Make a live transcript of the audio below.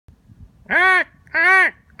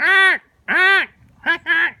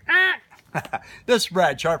This is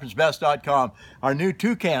Brad, sharpensbest.com. Our new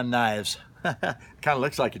toucan knives. Kind of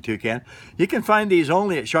looks like a toucan. You can find these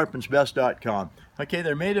only at sharpensbest.com. Okay,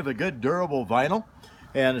 they're made of a good durable vinyl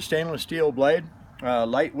and a stainless steel blade.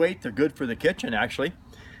 Lightweight, they're good for the kitchen actually.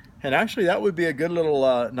 And actually that would be a good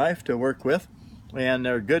little knife to work with. And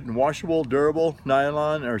they're good and washable, durable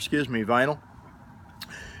vinyl.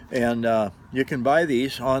 And you can buy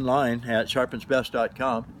these online at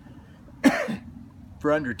sharpensbest.com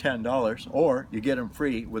for under $10, or you get them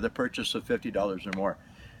free with a purchase of $50 or more.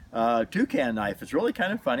 Toucan knife, it's really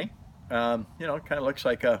kind of funny. You know, it kind of looks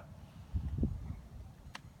like a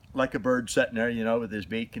bird sitting there, you know, with his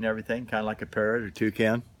beak and everything, kind of like a parrot or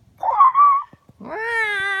toucan.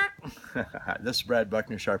 This is Brad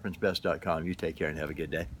Buckner, sharpensbest.com. You take care and have a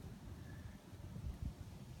good day.